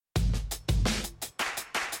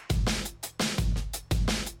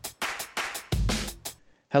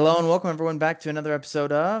Hello and welcome everyone back to another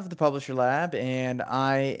episode of the Publisher Lab. And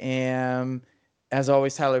I am, as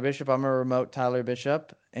always, Tyler Bishop. I'm a remote Tyler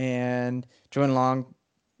Bishop and joined along,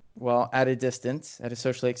 well, at a distance, at a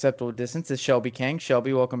socially acceptable distance, is Shelby King.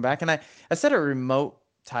 Shelby, welcome back. And I said a remote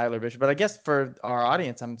Tyler Bishop, but I guess for our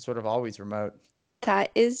audience, I'm sort of always remote.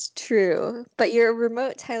 That is true, but you're a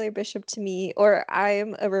remote Tyler Bishop to me, or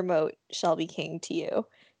I'm a remote Shelby King to you.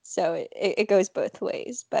 So it goes both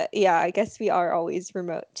ways. But yeah, I guess we are always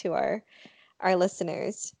remote to our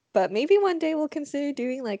listeners. But maybe one day we'll consider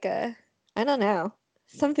doing like I don't know,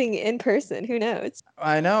 something in person. Who knows?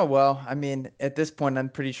 I know. Well, I mean, at this point, I'm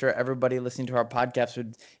pretty sure everybody listening to our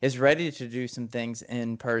podcast is ready to do some things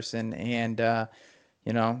in person and,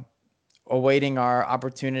 you know, awaiting our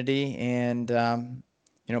opportunity and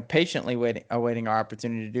patiently awaiting our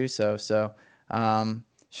opportunity to do so. So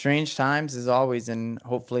strange times as always, and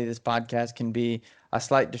hopefully this podcast can be a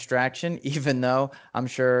slight distraction, even though I'm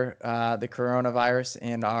sure the coronavirus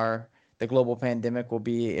and our the global pandemic will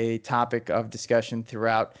be a topic of discussion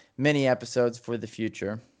throughout many episodes for the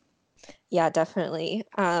future. Yeah, definitely.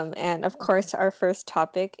 And of course, our first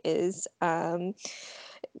topic is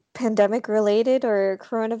pandemic related or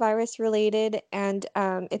coronavirus related, and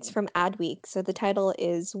it's from Adweek. So the title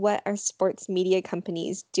is What Are Sports Media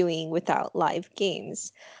Companies Doing Without Live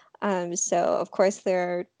Games? So, of course, there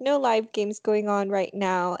are no live games going on right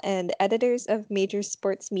now, and editors of major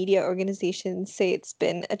sports media organizations say it's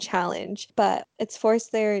been a challenge, but it's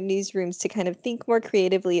forced their newsrooms to kind of think more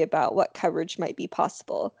creatively about what coverage might be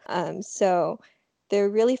possible. So, they're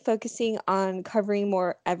really focusing on covering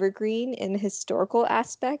more evergreen and historical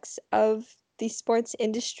aspects of the sports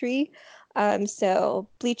industry. So,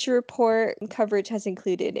 Bleacher Report coverage has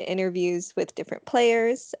included interviews with different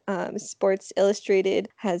players. Sports Illustrated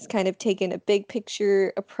has kind of taken a big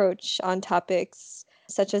picture approach on topics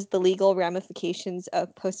such as the legal ramifications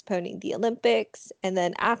of postponing the Olympics. And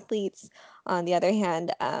then athletes, on the other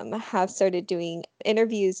hand, have started doing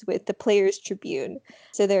interviews with the Players Tribune.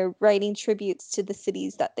 So they're writing tributes to the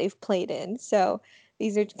cities that they've played in. So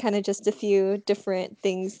these are kind of just a few different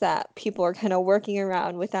things that people are kind of working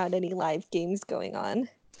around without any live games going on.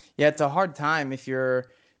 Yeah, it's a hard time if you're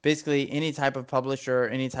basically any type of publisher,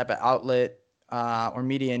 any type of outlet, or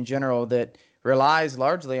media in general that relies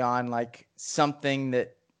largely on like something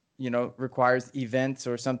that requires events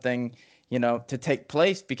or something to take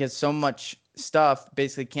place because so much stuff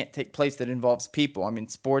basically can't take place that involves people. I mean,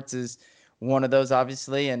 sports is one of those,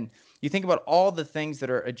 obviously, and you think about all the things that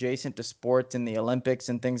are adjacent to sports and the Olympics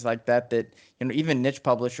and things like that that even niche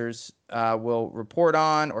publishers will report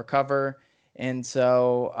on or cover, and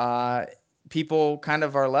so people kind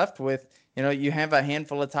of are left with, you have a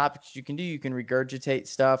handful of topics you can do. You can regurgitate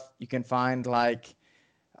stuff. You can find like,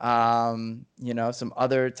 some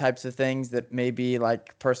other types of things that may be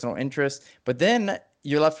like personal interest. But then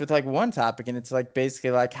you're left with like one topic, and it's like basically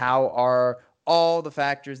like how are all the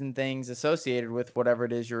factors and things associated with whatever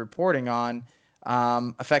it is you're reporting on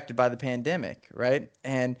affected by the pandemic, right?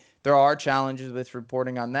 And there are challenges with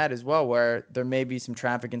reporting on that as well, where there may be some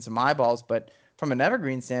traffic and some eyeballs, but from an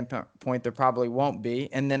evergreen standpoint, there probably won't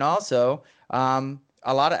be. And then also,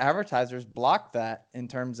 a lot of advertisers block that in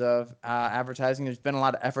terms of advertising. There's been a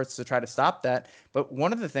lot of efforts to try to stop that. But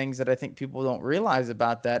one of the things that I think people don't realize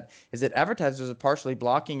about that is that advertisers are partially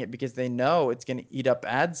blocking it because they know it's going to eat up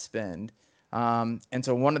ad spend. And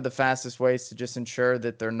so one of the fastest ways to just ensure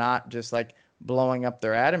that they're not just like blowing up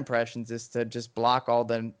their ad impressions is to just block all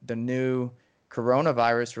the new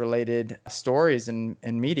coronavirus related stories and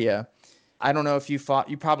media. I don't know if you fought,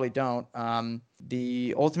 you probably don't.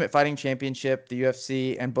 The Ultimate Fighting Championship, the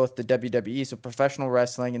UFC, and both the WWE, so professional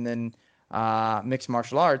wrestling and then mixed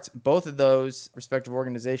martial arts, both of those respective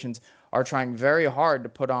organizations are trying very hard to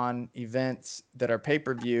put on events that are pay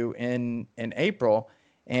per view in April.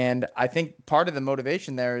 And I think part of the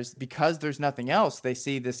motivation there is because there's nothing else, they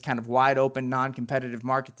see this kind of wide open, non competitive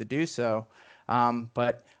market to do so.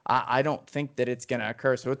 But I don't think that it's going to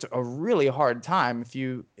occur. So it's a really hard time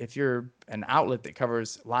if you're an outlet that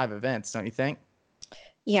covers live events, don't you think?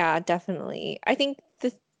 Yeah, definitely. I think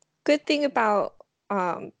the good thing about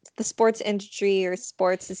the sports industry or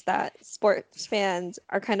sports is that sports fans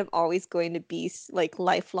are kind of always going to be like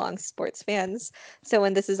lifelong sports fans. So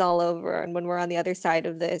when this is all over and when we're on the other side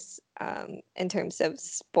of this, in terms of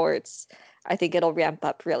sports, I think it'll ramp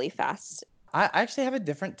up really fast. I actually have a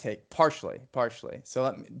different take, partially. So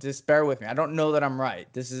let me just bear with me. I don't know that I'm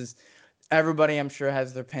right. This is everybody, I'm sure,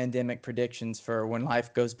 has their pandemic predictions for when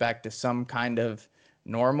life goes back to some kind of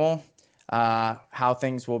normal, how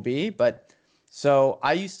things will be. But so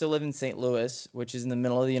I used to live in St. Louis, which is in the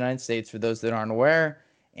middle of the United States, for those that aren't aware.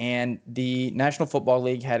 And the National Football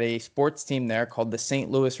League had a sports team there called the St.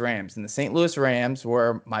 Louis Rams. And the St. Louis Rams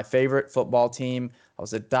were my favorite football team. I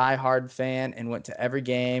was a diehard fan and went to every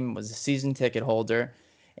game, was a season ticket holder.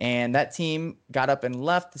 And that team got up and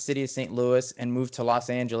left the city of St. Louis and moved to Los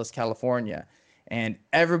Angeles, California. And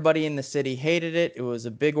everybody in the city hated it. It was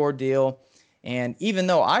a big ordeal. And even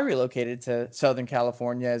though I relocated to Southern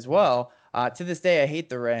California as well, to this day I hate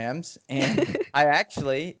the Rams, and I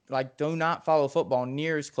actually like do not follow football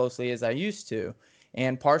near as closely as I used to.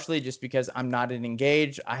 And partially just because I'm not an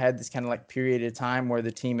engaged, I had this kind of like period of time where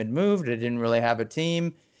the team had moved. I didn't really have a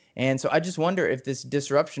team. And so I just wonder if this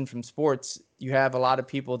disruption from sports, you have a lot of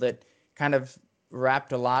people that kind of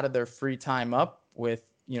wrapped a lot of their free time up with,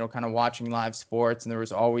 kind of watching live sports, and there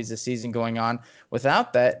was always a season going on.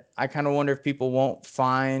 Without that, I kind of wonder if people won't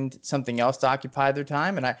find something else to occupy their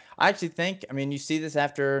time. And I actually think, I mean, you see this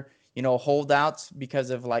after, holdouts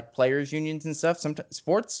because of like players unions and stuff. Some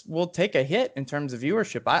sports will take a hit in terms of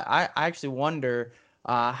viewership. I actually wonder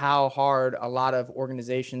how hard a lot of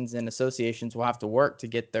organizations and associations will have to work to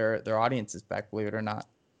get their audiences back, believe it or not.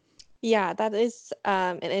 Yeah, that is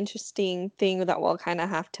an interesting thing that we'll kind of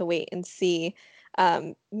have to wait and see.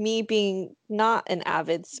 Me being not an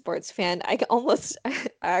avid sports fan, I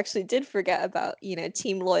actually did forget about,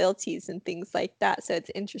 team loyalties and things like that. So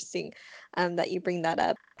it's interesting that you bring that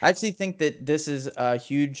up. I actually think that this is a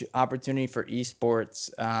huge opportunity for esports.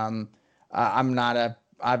 I'm not a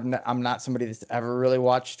I'm not somebody that's ever really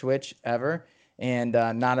watched Twitch ever, and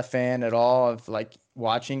not a fan at all of like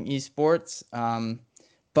watching esports.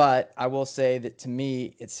 But I will say that to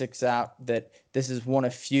me, it sticks out that this is one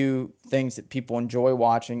of few things that people enjoy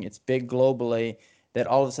watching. It's big globally. That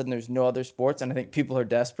all of a sudden there's no other sports, and I think people are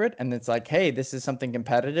desperate, and it's like, hey, this is something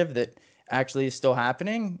competitive that actually is still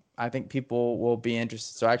happening. I think people will be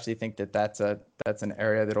interested. So I actually think that that's an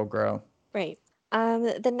area that'll grow. Right.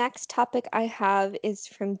 The next topic I have is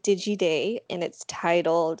from DigiDay, and it's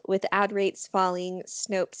titled "With Ad Rates Falling,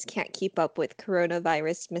 Snopes Can't Keep Up with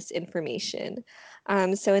Coronavirus Misinformation."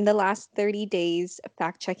 So, in the last 30 days,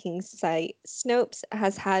 fact-checking site Snopes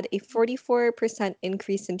has had a 44%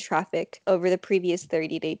 increase in traffic over the previous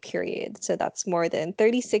 30-day period. So, that's more than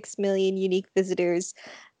 36 million unique visitors.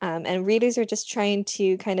 And readers are just trying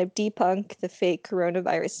to kind of debunk the fake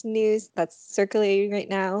coronavirus news that's circulating right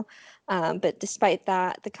now. But despite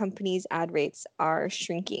that, the company's ad rates are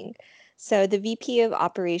shrinking. So the VP of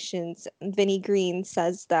Operations, Vinny Green,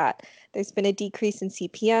 says that there's been a decrease in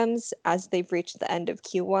CPMs as they've reached the end of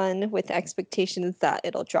Q1, with expectations that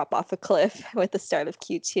it'll drop off a cliff with the start of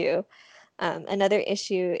Q2. Another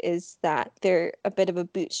issue is that they're a bit of a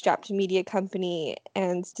bootstrapped media company,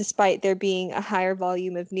 and despite there being a higher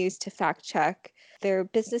volume of news to fact check, their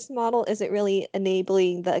business model isn't really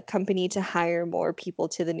enabling the company to hire more people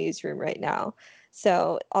to the newsroom right now.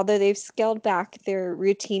 So, although they've scaled back their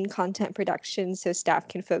routine content production so staff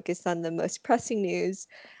can focus on the most pressing news,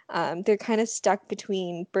 they're kind of stuck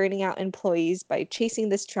between burning out employees by chasing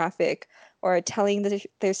this traffic or telling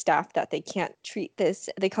their staff that they can't treat this,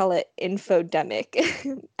 they call it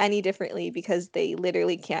infodemic, any differently because they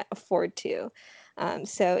literally can't afford to.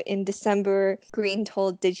 So in December, Green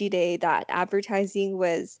told DigiDay that advertising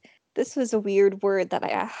was, this was a weird word that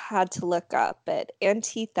I had to look up, but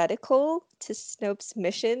antithetical to Snopes'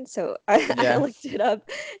 mission. So I Yeah. looked it up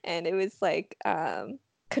and it was like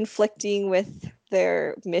conflicting with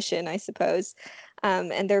their mission, I suppose.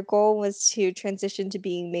 And their goal was to transition to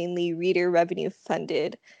being mainly reader revenue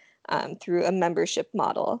funded through a membership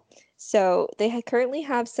model. So they currently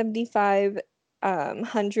have 75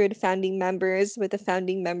 100 founding members with a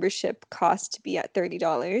founding membership cost to be at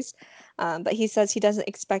 $30. But he says he doesn't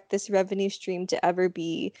expect this revenue stream to ever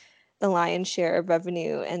be the lion's share of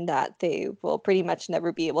revenue and that they will pretty much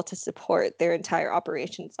never be able to support their entire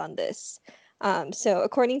operations on this. So,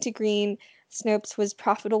 according to Green, Snopes was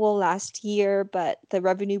profitable last year, but the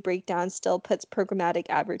revenue breakdown still puts programmatic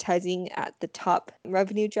advertising at the top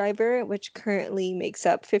revenue driver, which currently makes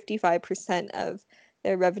up 55% of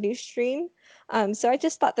their revenue stream. So I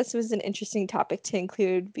just thought this was an interesting topic to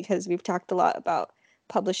include because we've talked a lot about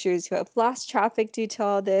publishers who have lost traffic due to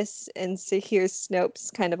all this. And so here's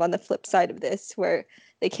Snopes kind of on the flip side of this, where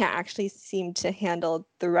they can't actually seem to handle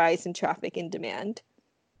the rise in traffic and demand.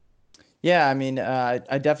 Yeah, I mean, I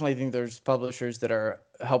definitely think there's publishers that are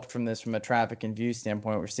helped from this from a traffic and view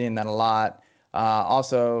standpoint. We're seeing that a lot.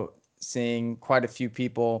 Also, seeing quite a few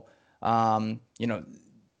people,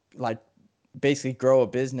 like basically grow a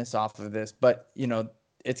business off of this. But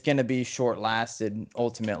it's going to be short lasted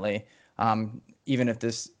ultimately. Even if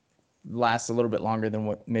this lasts a little bit longer than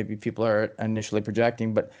what maybe people are initially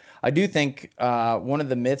projecting. But I do think one of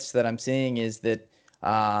the myths that I'm seeing is that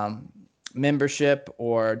um, membership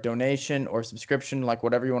or donation or subscription, like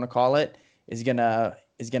whatever you want to call it, is gonna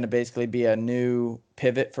basically be a new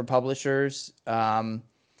pivot for publishers.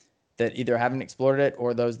 That either haven't explored it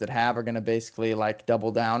or those that have are going to basically like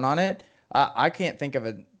double down on it. I can't think of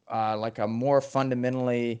a like a more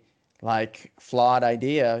fundamentally like flawed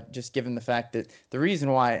idea, just given the fact that the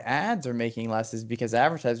reason why ads are making less is because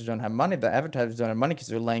advertisers don't have money. The advertisers don't have money because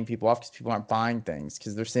they're laying people off because people aren't buying things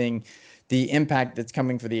because they're seeing the impact that's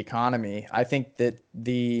coming for the economy. I think that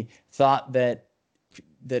the thought that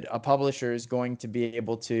a publisher is going to be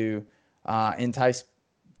able to entice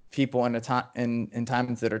people in a time in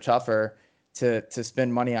times that are tougher to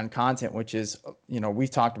spend money on content, which is,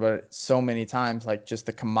 we've talked about it so many times, like just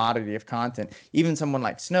the commodity of content. Even someone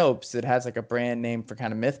like Snopes that has like a brand name for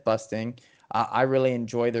kind of myth busting. I really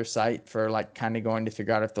enjoy their site for like kind of going to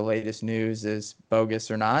figure out if the latest news is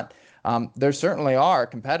bogus or not. There certainly are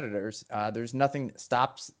competitors. There's nothing that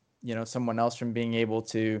stops someone else from being able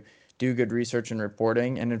to do good research and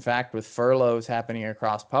reporting. And in fact, with furloughs happening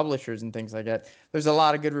across publishers and things like that, there's a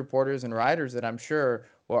lot of good reporters and writers that I'm sure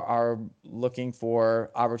are looking for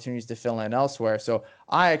opportunities to fill in elsewhere. So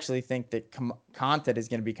I actually think that content is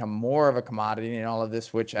going to become more of a commodity in all of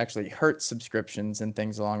this, which actually hurts subscriptions and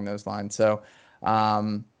things along those lines. So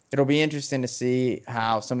it'll be interesting to see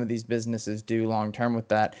how some of these businesses do long term with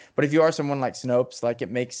that. But if you are someone like Snopes, like it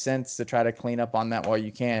makes sense to try to clean up on that while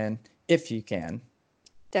you can, if you can.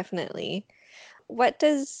 Definitely. What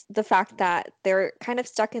does the fact that they're kind of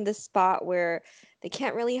stuck in this spot where they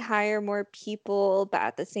can't really hire more people, but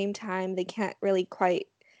at the same time, they can't really quite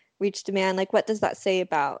reach demand? Like, what does that say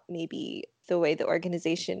about maybe the way the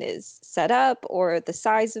organization is set up, or the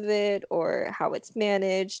size of it, or how it's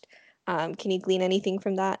managed? Can you glean anything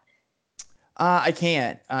from that? I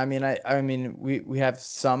can't. I mean, we have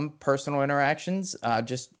some personal interactions,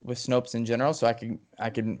 just with Snopes in general, so I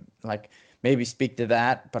can like maybe speak to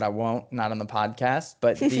that, but I won't, not on the podcast.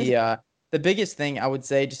 But the biggest thing I would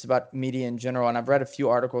say just about media in general, and I've read a few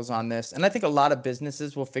articles on this, and I think a lot of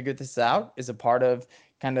businesses will figure this out as a part of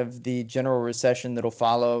kind of the general recession that'll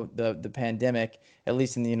follow the pandemic, at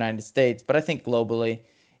least in the United States, but I think globally,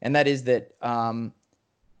 and that is that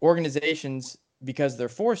organizations, because they're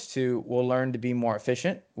forced to, will learn to be more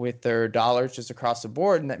efficient with their dollars just across the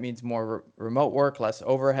board, and that means more remote work, less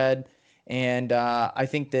overhead. And I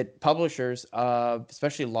think that publishers,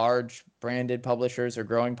 especially large branded publishers or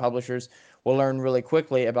growing publishers, will learn really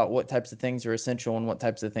quickly about what types of things are essential and what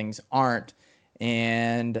types of things aren't.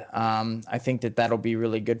 And I think that that'll be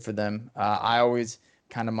really good for them. I always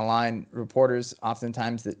kind of malign reporters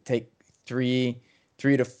oftentimes that take three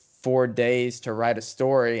to 4 days to write a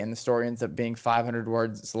story, and the story ends up being 500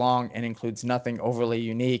 words long and includes nothing overly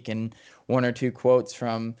unique and one or two quotes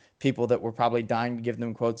from people that were probably dying to give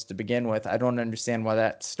them quotes to begin with. I don't understand why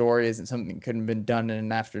that story isn't something that couldn't have been done in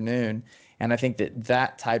an afternoon. And I think that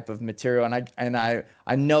that type of material, and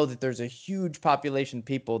I know that there's a huge population of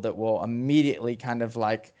people that will immediately kind of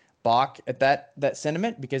like balk at that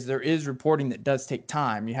sentiment, because there is reporting that does take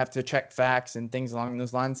time. You have to check facts and things along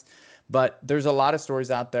those lines. But there's a lot of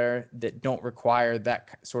stories out there that don't require that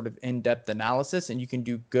sort of in-depth analysis, and you can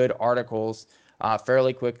do good articles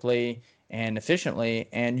fairly quickly and efficiently,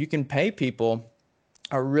 and you can pay people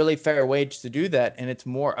a really fair wage to do that. And it's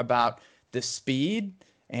more about the speed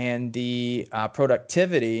and the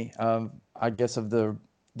productivity of, I guess, of the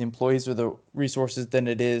employees or the resources than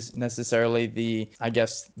it is necessarily the, I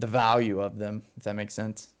guess, the value of them, if that makes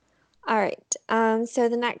sense. All right. So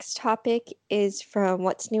the next topic is from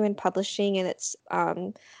What's New in Publishing, and it's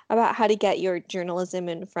about how to get your journalism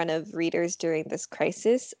in front of readers during this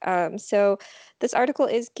crisis. So this article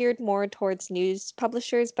is geared more towards news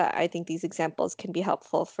publishers, but I think these examples can be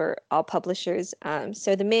helpful for all publishers.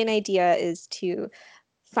 So the main idea is to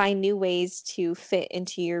find new ways to fit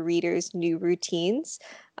into your readers' new routines.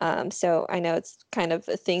 So I know it's kind of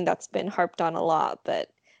a thing that's been harped on a lot, but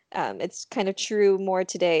it's kind of true more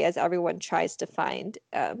today as everyone tries to find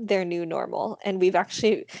their new normal. And we've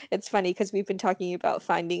actually, it's funny because we've been talking about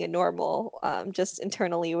finding a normal just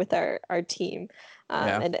internally with our team.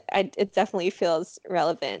 Yeah. It definitely feels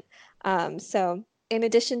relevant. So, in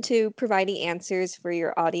addition to providing answers for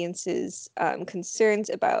your audience's concerns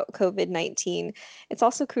about COVID-19, it's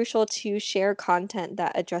also crucial to share content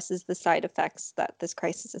that addresses the side effects that this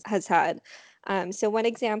crisis has had. So one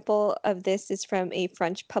example of this is from a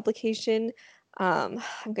French publication. I'm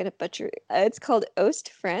gonna butcher. It's called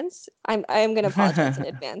Ost France. I am gonna apologize in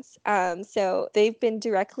advance. So they've been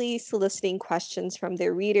directly soliciting questions from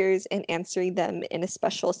their readers and answering them in a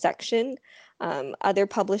special section. Other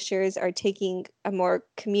publishers are taking a more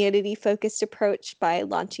community-focused approach by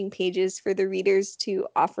launching pages for the readers to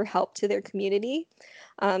offer help to their community.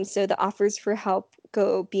 So the offers for help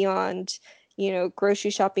go beyond,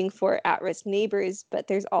 grocery shopping for at-risk neighbors, but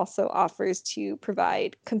there's also offers to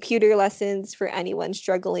provide computer lessons for anyone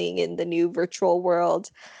struggling in the new virtual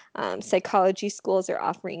world. Psychology schools are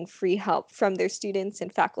offering free help from their students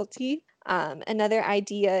and faculty. Another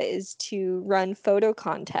idea is to run photo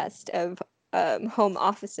contest of home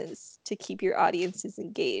offices to keep your audiences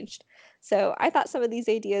engaged. So I thought some of these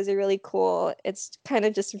ideas are really cool. It's kind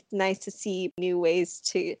of just nice to see new ways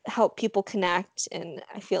to help people connect. And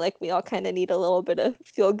I feel like we all kind of need a little bit of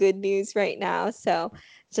feel good news right now. So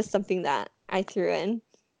it's just something that I threw in.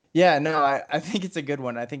 Yeah, no, I think it's a good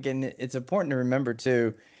one. I think it's important to remember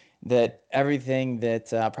too that everything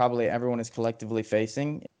that probably everyone is collectively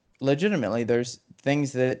facing, legitimately, there's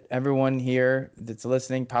things that everyone here that's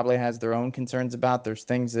listening probably has their own concerns about. There's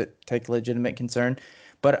things that take legitimate concern.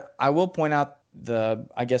 But I will point out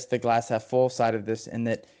I guess the glass half full side of this, in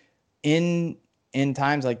that in in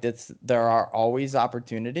times like this, there are always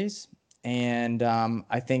opportunities. And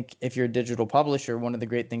I think if you're a digital publisher, one of the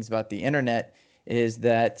great things about the internet is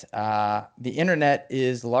that the internet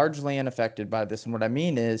is largely unaffected by this. And what I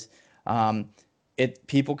mean is, um,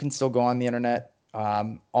 people can still go on the internet.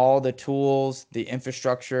 All the tools, the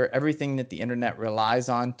infrastructure, everything that the internet relies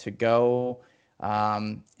on to go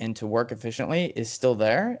and to work efficiently is still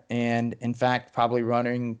there, and in fact, probably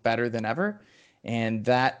running better than ever. And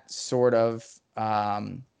that sort of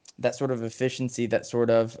efficiency, that sort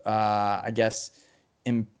of I guess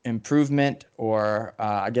improvement, or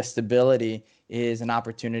I guess stability, is an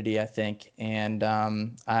opportunity, I think. And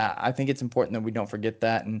I think it's important that we don't forget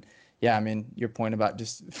that. And yeah, I mean, your point about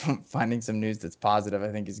just finding some news that's positive,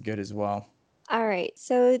 I think, is good as well. All right,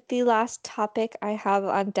 so the last topic I have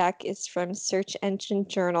on deck is from Search Engine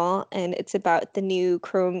Journal, and it's about the new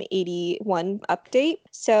Chrome 81 update.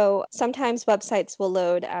 So sometimes websites will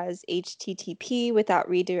load as HTTP without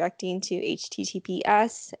redirecting to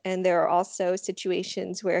HTTPS, and there are also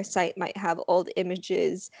situations where a site might have old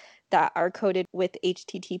images that are coded with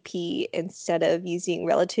HTTP instead of using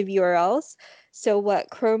relative URLs. So what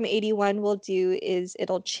Chrome 81 will do is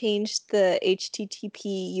it'll change the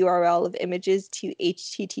HTTP URL of images to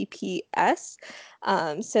HTTPS.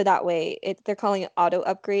 So that way they're calling it auto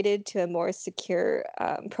upgraded to a more secure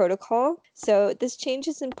protocol. So this change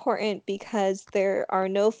is important because there are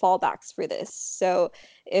no fallbacks for this. So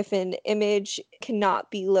if an image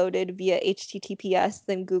cannot be loaded via HTTPS,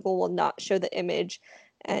 then Google will not show the image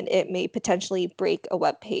and it may potentially break a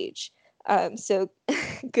web page. So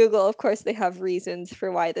Google, of course, they have reasons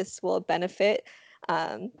for why this will benefit.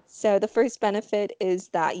 So the first benefit is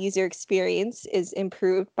that user experience is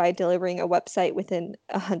improved by delivering a website within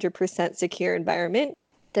a 100% secure environment.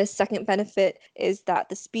 The second benefit is that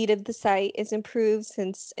the speed of the site is improved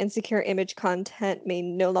since insecure image content may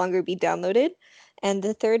no longer be downloaded. And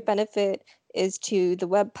the third benefit is to the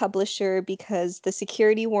web publisher because the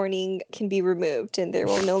security warning can be removed and there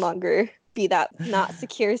will no longer be that not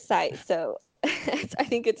secure site. So I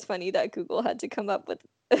think it's funny that Google had to come up with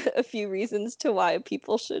a few reasons to why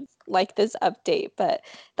people should like this update, but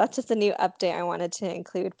that's just a new update I wanted to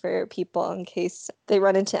include for people in case they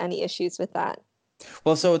run into any issues with that.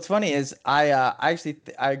 Well, so what's funny is I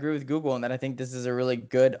agree with Google in that I think this is a really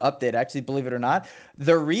good update. Actually, believe it or not,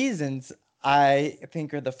 the reasons I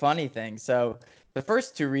think are the funny thing. So the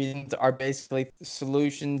first two reasons are basically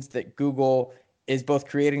solutions that Google is both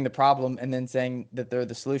creating the problem and then saying that they're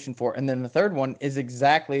the solution for. And then the third one is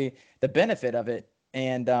exactly the benefit of it.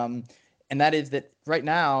 And that is that right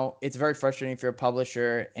now it's very frustrating if you're a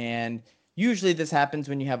publisher, and usually this happens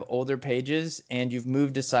when you have older pages and you've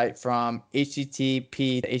moved a site from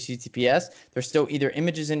HTTP to HTTPS. There's still either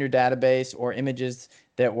images in your database or images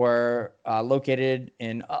that were located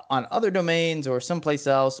in on other domains or someplace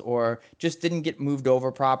else, or just didn't get moved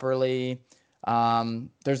over properly.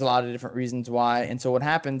 There's a lot of different reasons why. And so what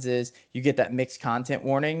happens is you get that mixed content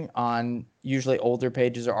warning on usually older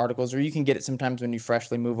pages or articles, or you can get it sometimes when you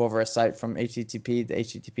freshly move over a site from HTTP to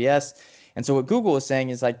HTTPS. And so what Google is saying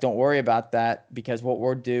is like, don't worry about that, because what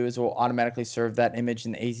we'll do is we'll automatically serve that image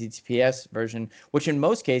in the HTTPS version, which in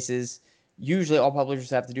most cases, usually all publishers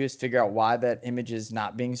have to do is figure out why that image is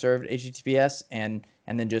not being served HTTPS, and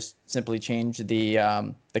then just simply change the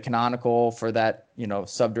canonical for that,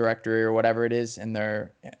 subdirectory or whatever it is in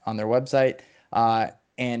their on their website.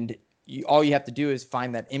 And all you have to do is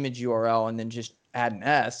find that image URL and then just add an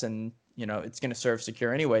S, and it's going to serve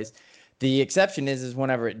secure anyways. The exception is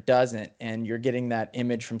whenever it doesn't, and you're getting that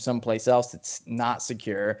image from someplace else that's not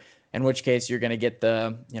secure, in which case you're going to get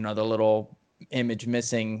the little image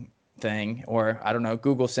missing thing, or I don't know,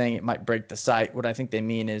 Google saying it might break the site. What I think they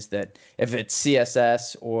mean is that if it's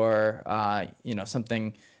CSS or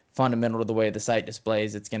something fundamental to the way the site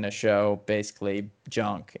displays, it's going to show basically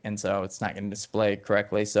junk, and so it's not going to display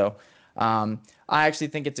correctly. So I actually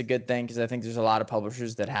think it's a good thing because I think there's a lot of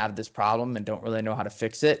publishers that have this problem and don't really know how to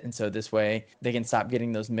fix it. And so this way they can stop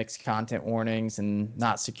getting those mixed content warnings and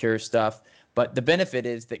not secure stuff. But the benefit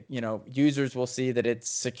is that, users will see that it's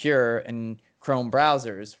secure in Chrome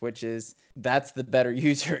browsers, which is that's the better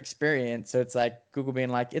user experience. So it's like Google being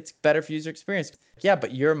like, it's better for user experience. Yeah,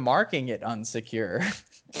 but you're marking it unsecure.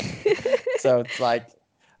 So it's like,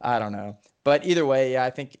 I don't know. But either way, yeah, I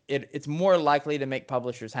think it's more likely to make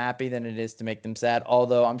publishers happy than it is to make them sad.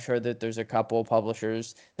 Although I'm sure that there's a couple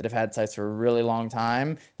publishers that have had sites for a really long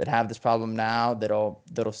time that have this problem now that'll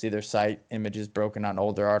see their site images broken on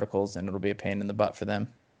older articles, and it'll be a pain in the butt for them.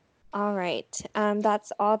 All right.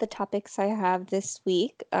 That's all the topics I have this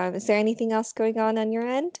week. Is there anything else going on your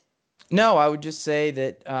end? No, I would just say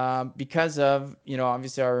that because of,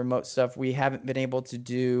 obviously our remote stuff, we haven't been able to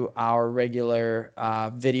do our regular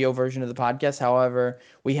video version of the podcast. However,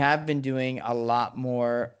 we have been doing a lot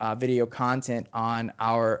more video content on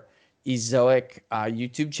our Ezoic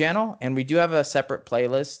YouTube channel, and we do have a separate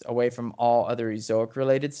playlist away from all other Ezoic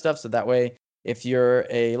related stuff. So that way, if you're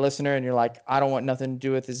a listener and you're like, I don't want nothing to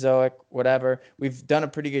do with Ezoic, whatever, we've done a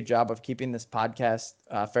pretty good job of keeping this podcast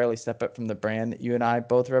fairly separate from the brand that you and I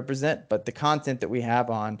both represent. But the content that we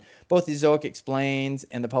have on both Ezoic Explains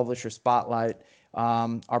and the Publisher Spotlight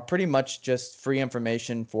are pretty much just free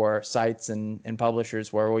information for sites and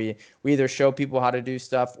publishers where we either show people how to do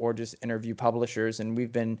stuff or just interview publishers. And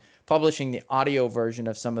we've been publishing the audio version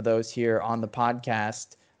of some of those here on the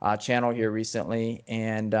podcast channel here recently,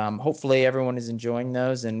 and hopefully everyone is enjoying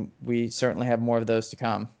those, and we certainly have more of those to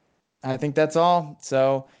come. I think that's all.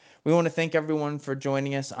 So we want to thank everyone for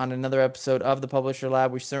joining us on another episode of the Publisher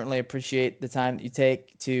Lab. We certainly appreciate the time that you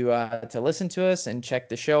take to listen to us and check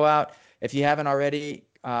the show out. If you haven't already,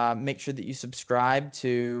 make sure that you subscribe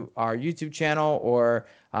to our YouTube channel, or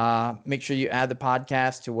make sure you add the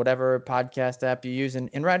podcast to whatever podcast app you use,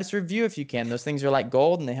 and write us a review if you can. Those things are like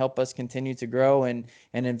gold, and they help us continue to grow and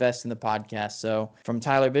invest in the podcast. So from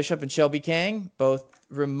Tyler Bishop and Shelby Kang, both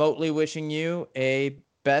remotely wishing you a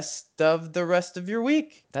best of the rest of your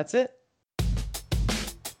week. That's it.